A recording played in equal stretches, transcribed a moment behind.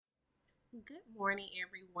Good morning,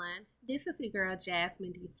 everyone. This is your girl,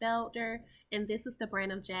 Jasmine D. Felder, and this is the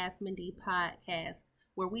Brand of Jasmine D podcast,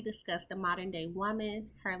 where we discuss the modern day woman,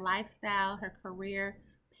 her lifestyle, her career,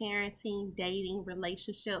 parenting, dating,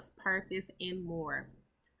 relationships, purpose, and more.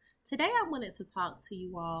 Today, I wanted to talk to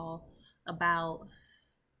you all about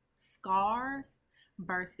scars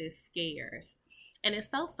versus scares. And it's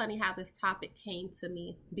so funny how this topic came to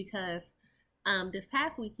me because this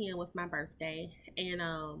past weekend was my birthday, and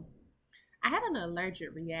I had an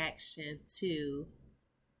allergic reaction to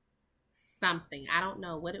something. I don't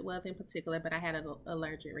know what it was in particular, but I had an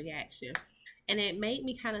allergic reaction. And it made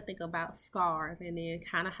me kind of think about scars and then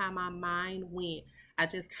kind of how my mind went. I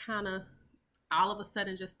just kind of all of a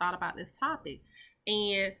sudden just thought about this topic.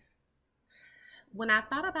 And when I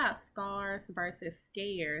thought about scars versus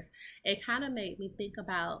scares, it kind of made me think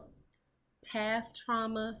about past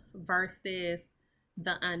trauma versus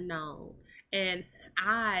the unknown. And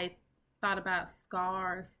I thought about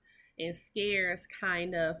scars and scares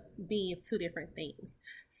kind of being two different things.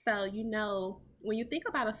 So, when you think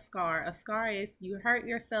about a scar is you hurt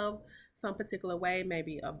yourself some particular way,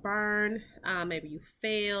 maybe a burn, maybe you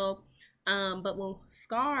fail. But when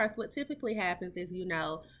scars, what typically happens is,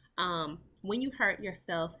 when you hurt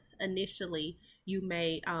yourself initially, you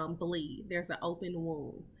may bleed. There's an open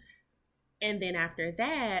wound. And then after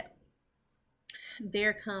that,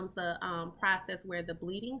 there comes a process where the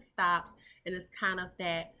bleeding stops, and it's kind of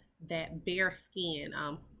that bare skin,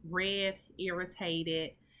 red,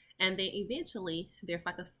 irritated, and then eventually there's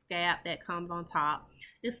like a scab that comes on top.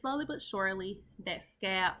 And slowly but surely, that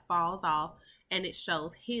scab falls off, and it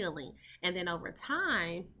shows healing. And then over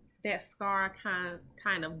time, that scar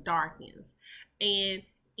kind of darkens, and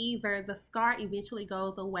either the scar eventually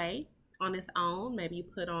goes away on its own. Maybe you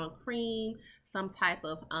put on cream, some type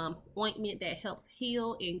of ointment that helps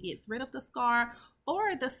heal and gets rid of the scar,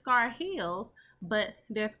 or the scar heals, but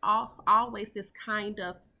there's always this kind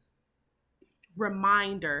of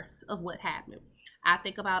reminder of what happened. I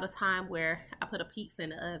think about a time where I put a pizza in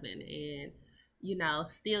the oven, and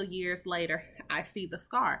still years later, I see the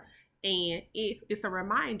scar, and it's a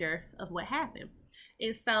reminder of what happened.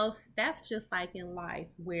 And so that's just like in life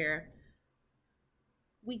where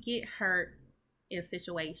we get hurt in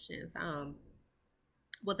situations,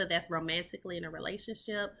 whether that's romantically in a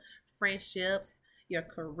relationship, friendships, your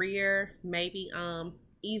career, maybe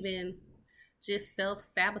even just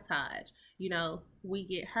self-sabotage. We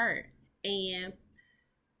get hurt. And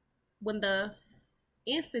when the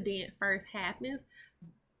incident first happens,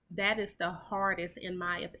 that is the hardest, in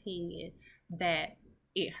my opinion, that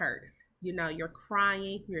it hurts. You're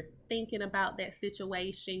crying, you're thinking about that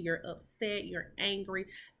situation, you're upset, you're angry.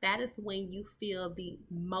 That is when you feel the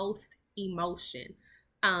most emotion,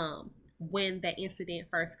 when that incident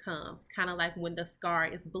first comes, kind of like when the scar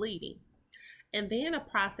is bleeding. And then a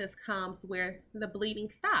process comes where the bleeding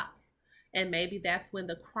stops. And maybe that's when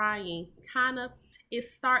the crying it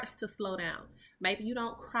starts to slow down. Maybe you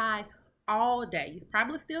don't cry all day. You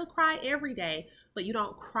probably still cry every day, but you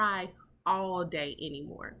don't cry all day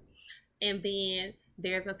anymore. And then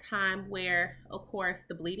there's a time where, of course,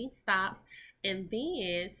 the bleeding stops. And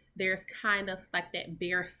then there's kind of like that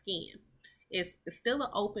bare skin. It's still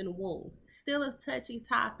an open wound, still a touchy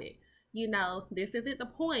topic. This isn't the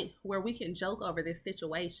point where we can joke over this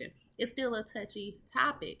situation. It's still a touchy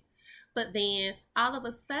topic. But then all of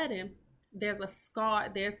a sudden, there's a scar,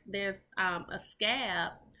 there's a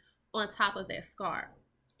scab on top of that scar.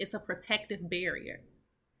 It's a protective barrier.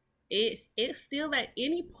 It's still at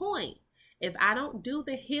any point, if I don't do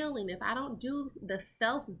the healing, if I don't do the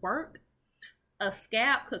self-work, a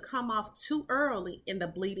scab could come off too early and the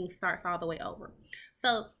bleeding starts all the way over.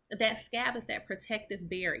 So that scab is that protective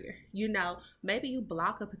barrier. Maybe you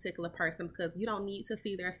block a particular person because you don't need to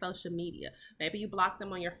see their social media. Maybe you block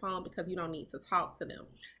them on your phone because you don't need to talk to them.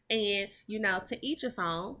 And, to each his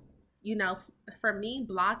own. For me,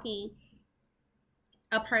 blocking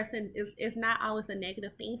a person is not always a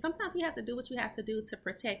negative thing. Sometimes you have to do what you have to do to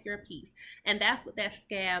protect your peace. And that's what that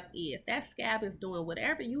scab is. That scab is doing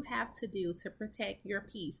whatever you have to do to protect your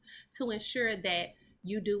peace, to ensure that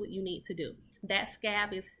you do what you need to do. That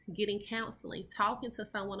scab is getting counseling, talking to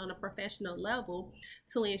someone on a professional level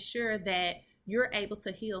to ensure that you're able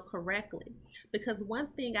to heal correctly. Because one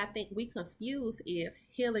thing I think we confuse is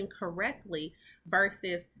healing correctly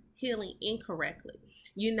versus healing incorrectly.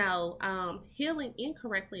 Healing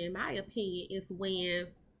incorrectly, in my opinion, is when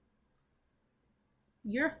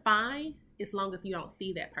you're fine as long as you don't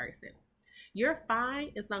see that person. You're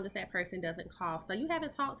fine as long as that person doesn't call. So you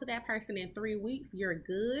haven't talked to that person in 3 weeks, you're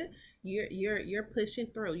good. You're pushing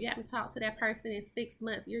through. You haven't talked to that person in 6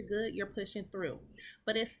 months, you're good. You're pushing through.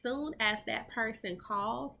 But as soon as that person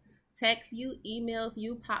calls, texts you, emails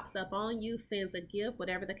you, pops up on you, sends a gift,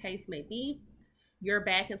 whatever the case may be, you're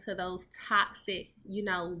back into those toxic,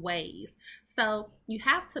 ways. So you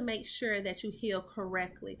have to make sure that you heal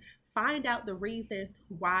correctly. Find out the reason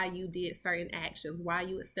why you did certain actions, why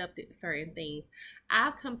you accepted certain things.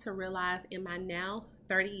 I've come to realize in my now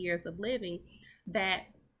 30 years of living that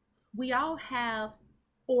we all have,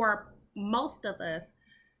 or most of us,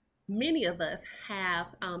 many of us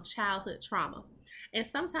have childhood trauma. And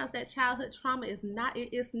sometimes that childhood trauma is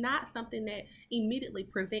not something that immediately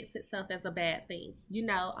presents itself as a bad thing.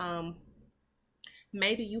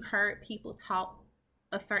 Maybe you heard people talk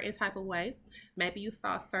a certain type of way. Maybe you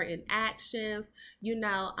saw certain actions.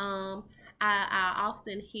 I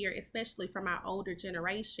often hear, especially from our older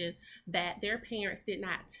generation, that their parents did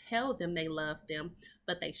not tell them they loved them,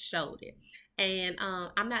 but they showed it. And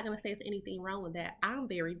I'm not going to say there's anything wrong with that. I'm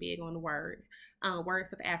very big on words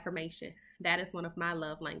of affirmation. That is one of my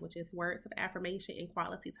love languages, words of affirmation and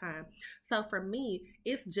quality time. So for me,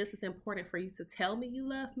 it's just as important for you to tell me you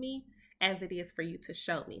love me as it is for you to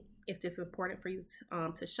show me. It's just important for you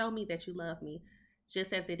to show me that you love me,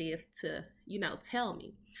 just as it is to, tell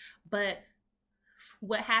me. But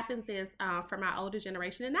what happens is from our older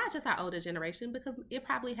generation, and not just our older generation, because it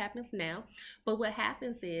probably happens now, but what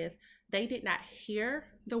happens is they did not hear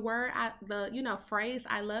the word, phrase,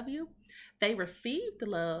 I love you. They received the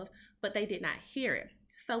love, but they did not hear it.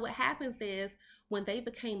 So what happens is when they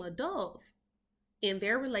became adults, in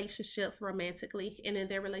their relationships romantically and in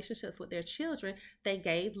their relationships with their children, they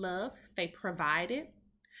gave love, they provided,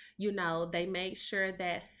 they made sure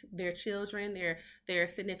that their children, their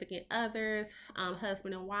significant others,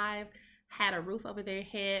 husband and wives, had a roof over their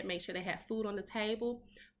head, make sure they had food on the table,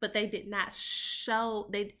 but they did not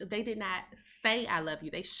they did not say I love you.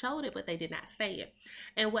 They showed it, but they did not say it.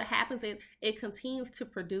 And what happens is it continues to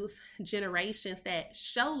produce generations that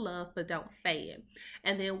show love but don't say it.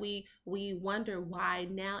 And then we wonder why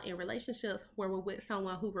now in relationships where we're with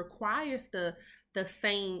someone who requires the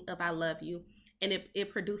saying of I love you, and it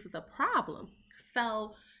produces a problem.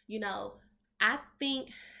 So, I think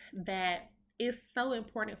that it's so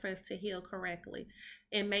important for us to heal correctly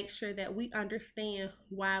and make sure that we understand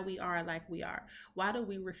why we are like we are. Why do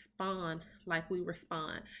we respond like we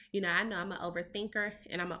respond? I know I'm an overthinker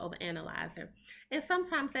and I'm an overanalyzer. And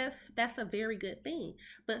sometimes that's a very good thing.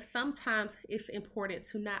 But sometimes it's important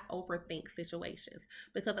to not overthink situations.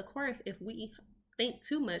 Because, of course, if we think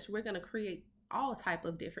too much, we're going to create all type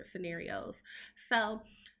of different scenarios. So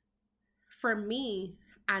for me,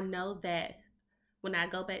 I know that when I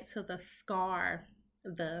go back to the scar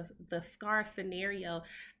scenario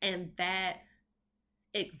and that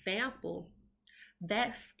example,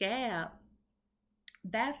 that scab,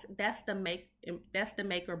 that's the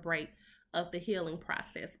make or break of the healing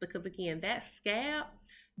process. Because again, that scab,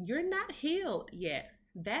 you're not healed yet.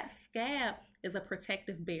 That scab is a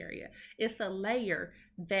protective barrier. It's a layer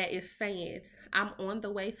that is saying, I'm on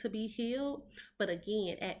the way to be healed. But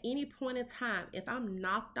again, at any point in time, if I'm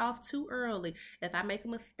knocked off too early, if I make a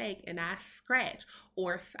mistake and I scratch,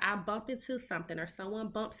 or I bump into something, or someone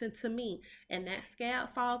bumps into me, and that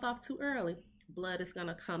scab falls off too early, blood is going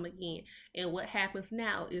to come again. And what happens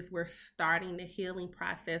now is we're starting the healing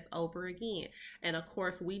process over again. And of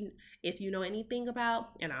course, if you know anything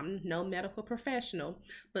about, and I'm no medical professional,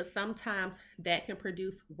 but sometimes that can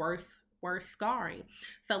produce worse scarring.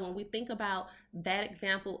 So when we think about that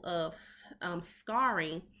example of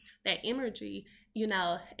scarring, that imagery,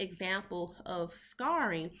 example of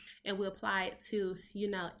scarring, and we apply it to,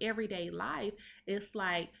 everyday life, it's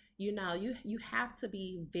like, you have to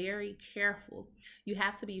be very careful. You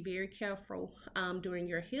have to be very careful during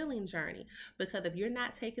your healing journey, because if you're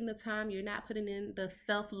not taking the time, you're not putting in the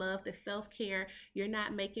self-love, the self-care, you're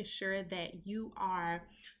not making sure that you are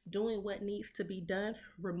doing what needs to be done,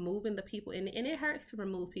 removing the people. And it hurts to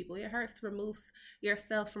remove people. It hurts to remove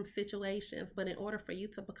yourself from situations. But in order for you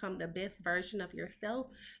to become the best version of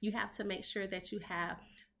yourself, you have to make sure that you have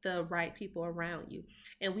the right people around you.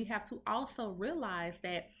 And we have to also realize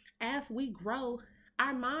that as we grow,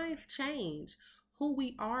 our minds change. Who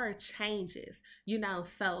we are changes,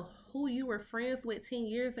 so who you were friends with 10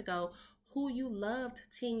 years ago, who you loved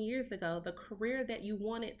 10 years ago, the career that you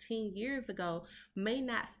wanted 10 years ago may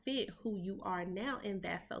not fit who you are now, and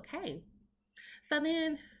that's okay. So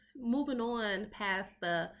then moving on past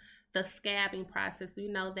the scabbing process,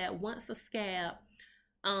 that once a scab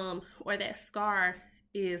or that scar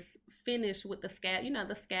is finished with the scab,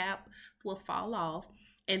 the scab will fall off.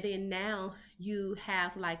 And then now you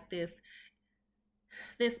have like this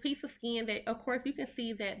piece of skin that, of course, you can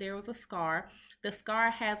see that there was a scar. The scar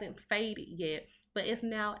hasn't faded yet, but it's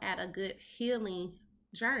now at a good healing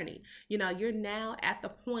journey. You're now at the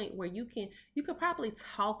point where you can probably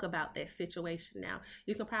talk about that situation now.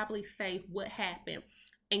 You can probably say what happened,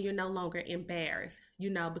 and you're no longer embarrassed,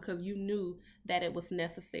 because you knew that it was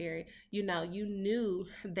necessary. You knew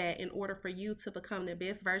that in order for you to become the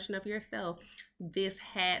best version of yourself, this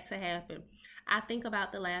had to happen. I think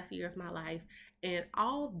about the last year of my life, and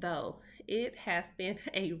although it has been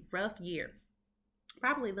a rough year,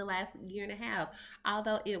 probably the last year and a half,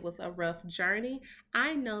 although it was a rough journey,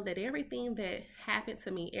 I know that everything that happened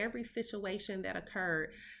to me, every situation that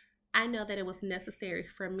occurred, I know that it was necessary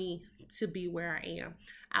for me to be where I am.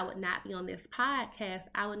 I would not be on this podcast.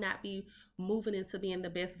 I would not be moving into being the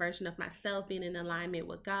best version of myself, being in alignment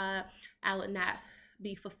with God. I would not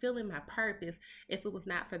be fulfilling my purpose if it was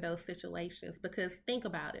not for those situations. Because think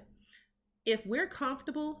about it. If we're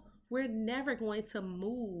comfortable, we're never going to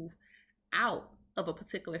move out of a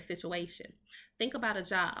particular situation. Think about a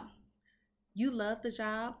job. You love the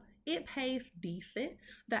job. It pays decent.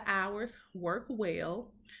 The hours work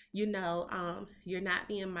well. You're not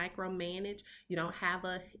being micromanaged. You don't have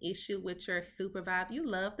an issue with your supervisor. You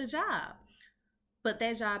love the job. But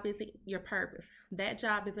that job isn't your purpose. That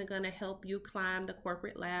job isn't going to help you climb the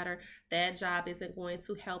corporate ladder. That job isn't going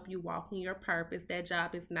to help you walk in your purpose. That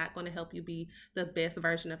job is not going to help you be the best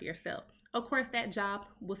version of yourself. Of course, that job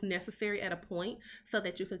was necessary at a point so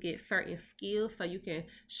that you could get certain skills, so you can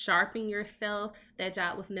sharpen yourself. That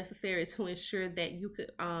job was necessary to ensure that you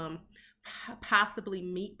could possibly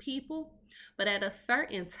meet people. But at a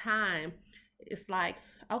certain time, it's like,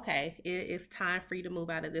 okay, it's time for you to move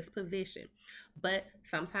out of this position. But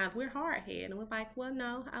sometimes we're hard-headed and we're like, well,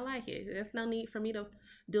 no, I like it. There's no need for me to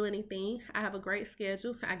do anything. I have a great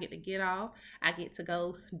schedule. I get to get off. I get to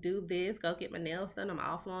go do this, go get my nails done. I'm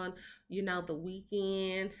off on, the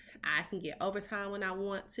weekend. I can get overtime when I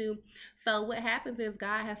want to. So what happens is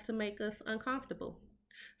God has to make us uncomfortable.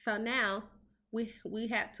 So now we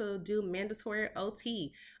had to do mandatory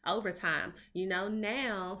OT, overtime.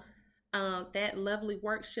 Now that lovely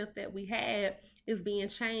work shift that we had is being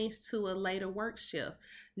changed to a later work shift.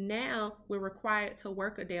 Now we're required to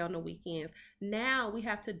work a day on the weekends. Now we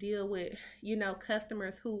have to deal with,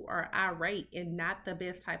 customers who are irate and not the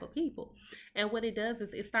best type of people. And what it does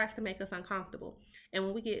is it starts to make us uncomfortable. And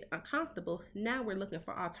when we get uncomfortable, now we're looking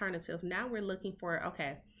for alternatives. Now we're looking for,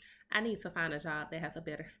 okay, I need to find a job that has a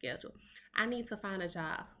better schedule. I need to find a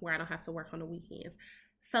job where I don't have to work on the weekends.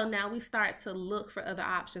 So now we start to look for other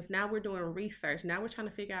options. Now we're doing research. Now we're trying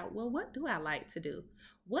to figure out, well, what do I like to do?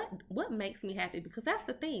 What makes me happy? Because that's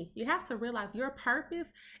the thing. You have to realize your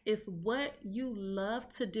purpose is what you love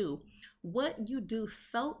to do. What you do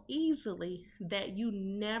so easily that you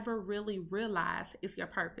never really realize is your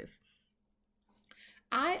purpose.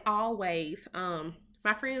 I always,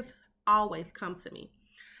 my friends always come to me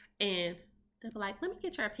and they'll be like, let me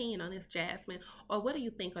get your opinion on this, Jasmine. Or what do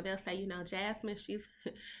you think? Or they'll say, Jasmine,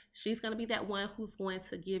 she's going to be that one who's going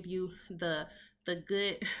to give you the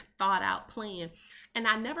good thought out plan. And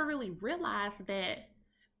I never really realized that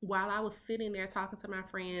while I was sitting there talking to my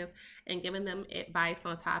friends and giving them advice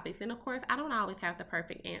on topics. And of course, I don't always have the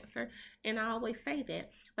perfect answer. And I always say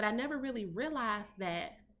that. But I never really realized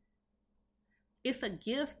that it's a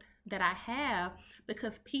gift that I have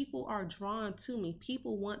because people are drawn to me.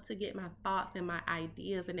 People want to get my thoughts and my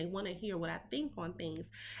ideas, and they want to hear what I think on things.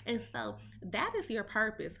 And so that is your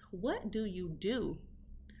purpose. What do you do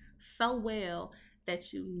so well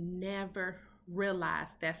that you never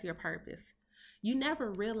realize that's your purpose? You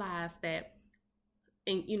never realize that,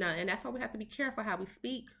 and that's why we have to be careful how we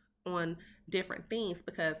speak on different things,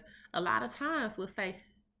 because a lot of times we'll say,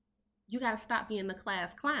 you got to stop being the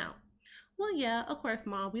class clown. Well, yeah, of course,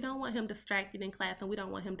 Mom, we don't want him distracted in class and we don't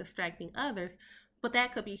want him distracting others, but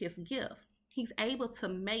that could be his gift. He's able to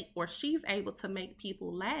make, or she's able to make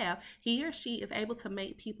people laugh. He or she is able to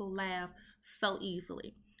make people laugh so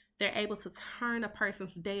easily. They're able to turn a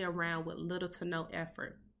person's day around with little to no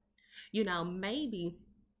effort. Maybe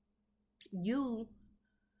you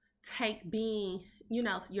take being,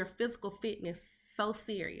 your physical fitness so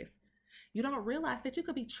serious. You don't realize that you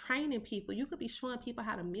could be training people. You could be showing people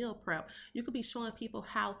how to meal prep. You could be showing people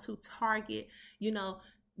how to target,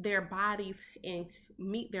 their bodies and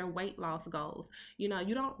meet their weight loss goals. You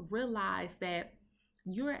don't realize that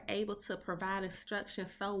you're able to provide instruction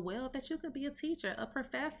so well that you could be a teacher, a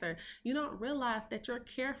professor. You don't realize that your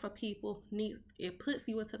care for people it puts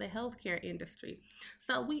you into the healthcare industry.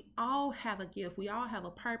 So we all have a gift. We all have a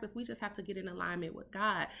purpose. We just have to get in alignment with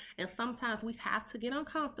God. And sometimes we have to get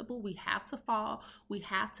uncomfortable. We have to fall. We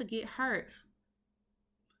have to get hurt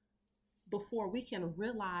before we can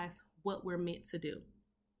realize what we're meant to do.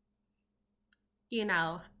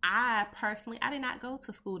 I personally, I did not go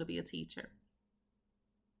to school to be a teacher.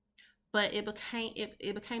 But it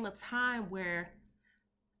became a time where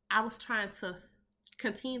I was trying to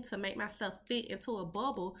continue to make myself fit into a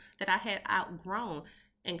bubble that I had outgrown.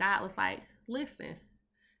 And God was like, listen,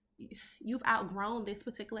 you've outgrown this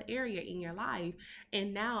particular area in your life.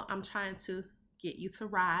 And now I'm trying to get you to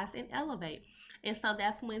rise and elevate. And so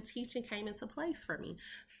that's when teaching came into place for me.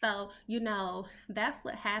 So, that's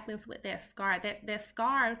what happens with that scar. That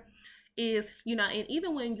scar is, and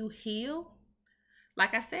even when you heal,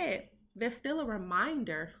 like I said, there's still a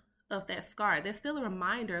reminder of that scar. There's still a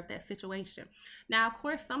reminder of that situation. Now, of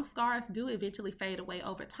course, some scars do eventually fade away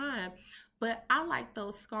over time, but I like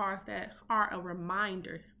those scars that are a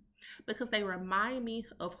reminder because they remind me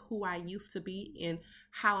of who I used to be and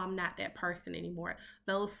how I'm not that person anymore.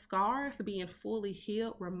 Those scars being fully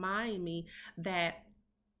healed remind me that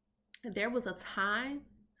there was a time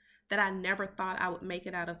that I never thought I would make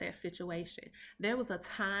it out of that situation. There was a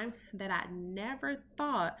time that I never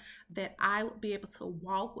thought that I would be able to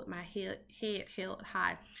walk with my head held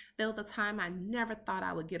high. There was a time I never thought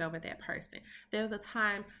I would get over that person. There was a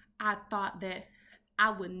time I thought that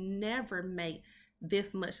I would never make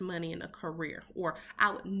this much money in a career, or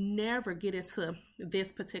I would never get into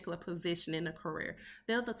this particular position in a career.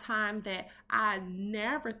 There was a time that I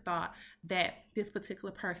never thought that this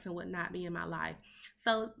particular person would not be in my life.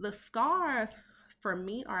 So the scars for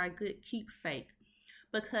me are a good keepsake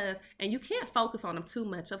and you can't focus on them too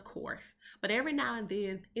much, of course, but every now and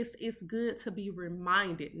then it's good to be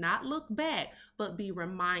reminded, not look back, but be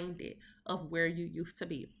reminded of where you used to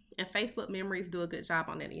be. And Facebook memories do a good job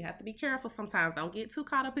on that. You have to be careful sometimes. Don't get too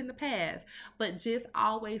caught up in the past, but just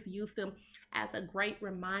always use them as a great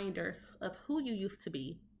reminder of who you used to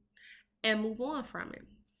be and move on from it.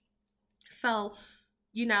 So,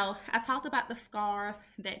 I talked about the scars,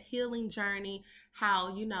 that healing journey,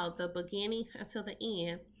 how, the beginning until the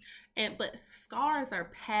end. But scars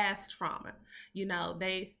are past trauma.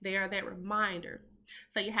 They are that reminder.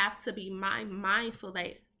 So you have to be mindful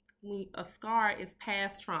that a scar is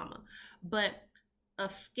past trauma, but a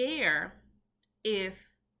scare is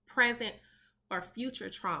present or future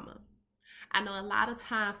trauma. I know a lot of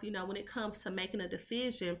times, when it comes to making a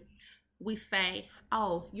decision, we say,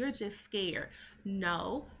 oh, you're just scared.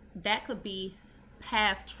 No, that could be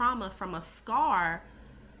past trauma from a scar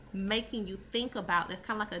making you think about. That's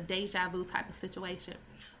kind of like a deja vu type of situation.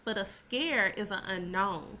 But a scare is an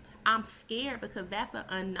unknown. I'm scared because that's an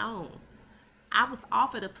unknown. I was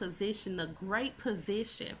offered a position, a great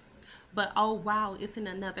position, but oh wow, it's in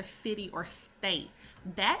another city or state.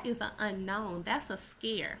 That is an unknown. That's a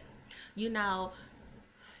scare. You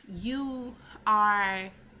are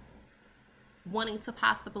wanting to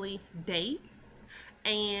possibly date,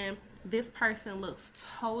 and this person looks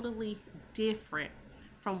totally different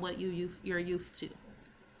from what you're used to.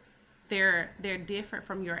 They're different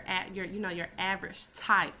from your average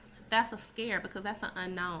type. That's a scare because that's an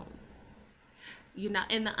unknown.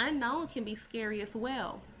 And the unknown can be scary as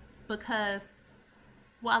well, because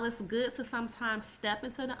while it's good to sometimes step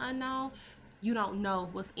into the unknown, you don't know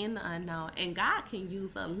what's in the unknown. And God can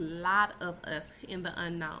use a lot of us in the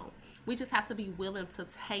unknown. We just have to be willing to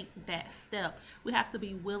take that step. We have to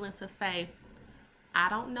be willing to say, I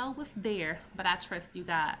don't know what's there, but I trust you,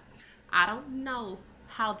 God. I don't know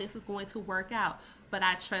how this is going to work out, but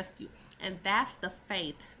I trust you. And that's the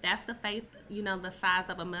faith. That's the faith, the size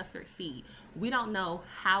of a mustard seed. We don't know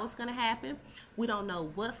how it's going to happen. We don't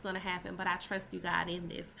know what's going to happen, but I trust you, God, in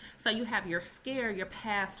this. So you have your scare, your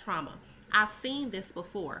past trauma. I've seen this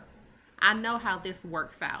before. I know how this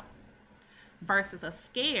works out. Versus a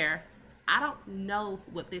scare, I don't know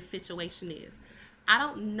what this situation is. I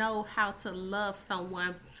don't know how to love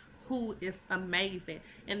someone who is amazing,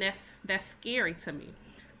 and that's scary to me.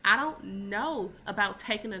 I don't know about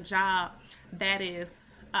taking a job that is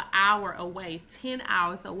an hour away, 10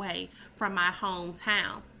 hours away from my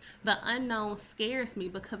hometown. The unknown scares me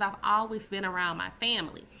because I've always been around my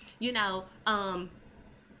family,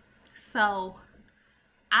 so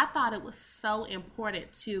I thought it was so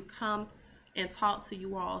important to come and talk to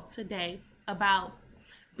you all today about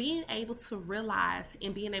being able to realize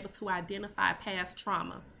and being able to identify past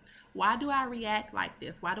trauma. Why do I react like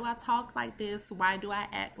this? Why do I talk like this? Why do I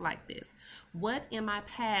act like this? What in my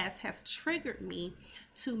past has triggered me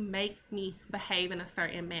to make me behave in a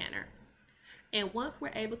certain manner? And once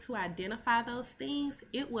we're able to identify those things,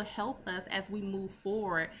 it will help us as we move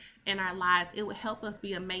forward in our lives. It will help us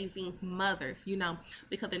be amazing mothers,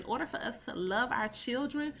 because in order for us to love our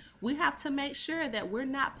children, we have to make sure that we're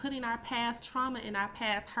not putting our past trauma and our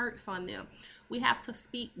past hurts on them. We have to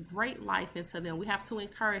speak great life into them. We have to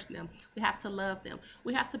encourage them. We have to love them.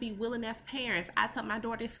 We have to be willing as parents. I tell my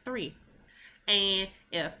daughter's 3. And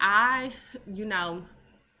if I don't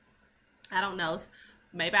know,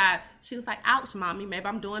 she was like, ouch, mommy. Maybe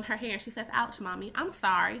I'm doing her hair and she says, ouch, mommy. I'm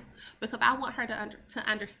sorry, because I want her to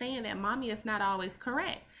understand that mommy is not always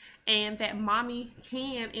correct, and that mommy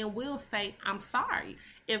can and will say, I'm sorry,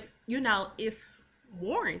 if, it's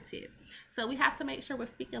warranted. So we have to make sure we're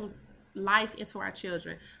speaking life into our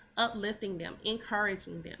children, uplifting them,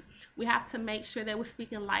 encouraging them. We have to make sure that we're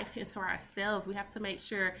speaking life into ourselves. We have to make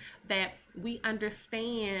sure that we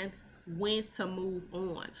understand when to move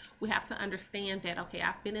on. We have to understand that, okay,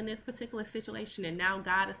 I've been in this particular situation and now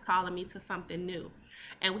God is calling me to something new.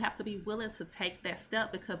 And we have to be willing to take that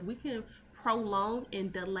step, because we can prolong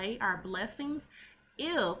and delay our blessings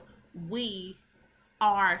if we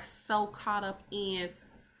are so caught up in,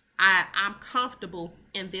 I'm comfortable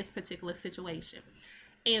in this particular situation.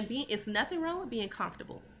 And it's nothing wrong with being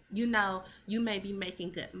comfortable. You may be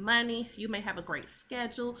making good money. You may have a great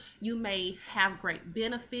schedule. You may have great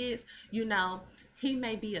benefits. He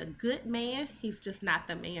may be a good man. He's just not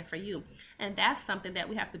the man for you. And that's something that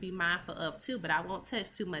we have to be mindful of too. But I won't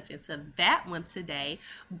touch too much into that one today.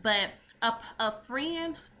 But a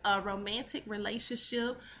friend, a romantic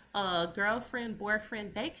relationship, a girlfriend,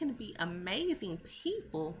 boyfriend, they can be amazing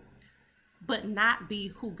people, but not be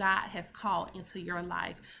who God has called into your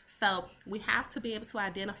life. So we have to be able to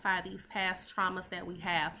identify these past traumas that we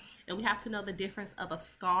have. And we have to know the difference of a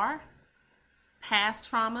scar, past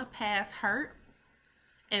trauma, past hurt,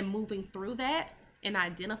 and moving through that and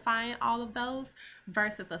identifying all of those,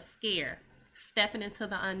 versus a scare, stepping into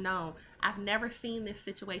the unknown. I've never seen this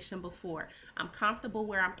situation before. I'm comfortable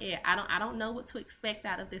where I'm at. I don't know what to expect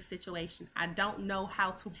out of this situation. I don't know how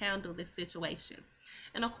to handle this situation.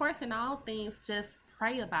 And of course, in all things, just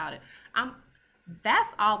pray about it. That's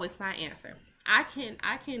always my answer. I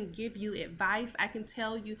can give you advice. I can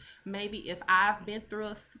tell you maybe if I've been through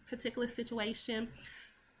a particular situation,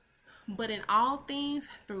 but in all things,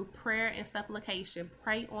 through prayer and supplication,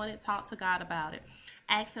 pray on it, talk to God about it,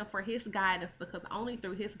 ask Him for His guidance, because only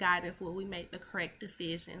through His guidance will we make the correct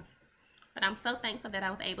decisions. But I'm so thankful that I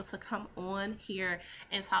was able to come on here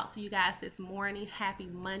and talk to you guys this morning. Happy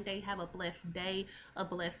Monday. Have a blessed day, a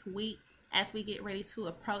blessed week. As we get ready to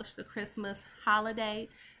approach the Christmas holiday,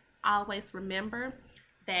 always remember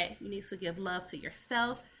that you need to give love to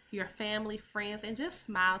yourself, your family, friends, and just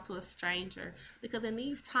smile to a stranger. Because in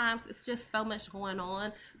these times, it's just so much going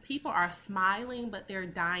on. People are smiling, but they're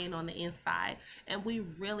dying on the inside. And we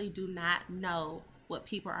really do not know what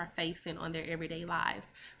people are facing on their everyday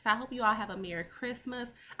lives. So I hope you all have a Merry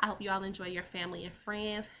Christmas. I hope you all enjoy your family and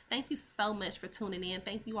friends. Thank you so much for tuning in.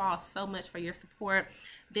 Thank you all so much for your support.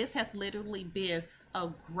 This has literally been a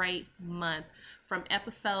great month, from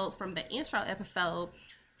the intro episode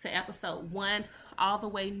to episode 1 all the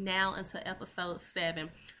way now into episode 7.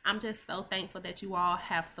 I'm just so thankful that you all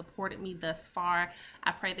have supported me thus far.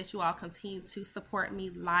 I pray that you all continue to support me,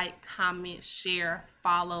 like, comment, share,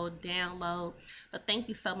 follow, download. But thank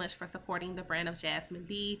you so much for supporting the brand of Jasmine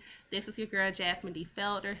D. This is your girl, Jasmine D.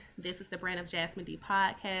 Felder. This is the brand of Jasmine D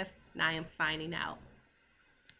podcast, and I am signing out.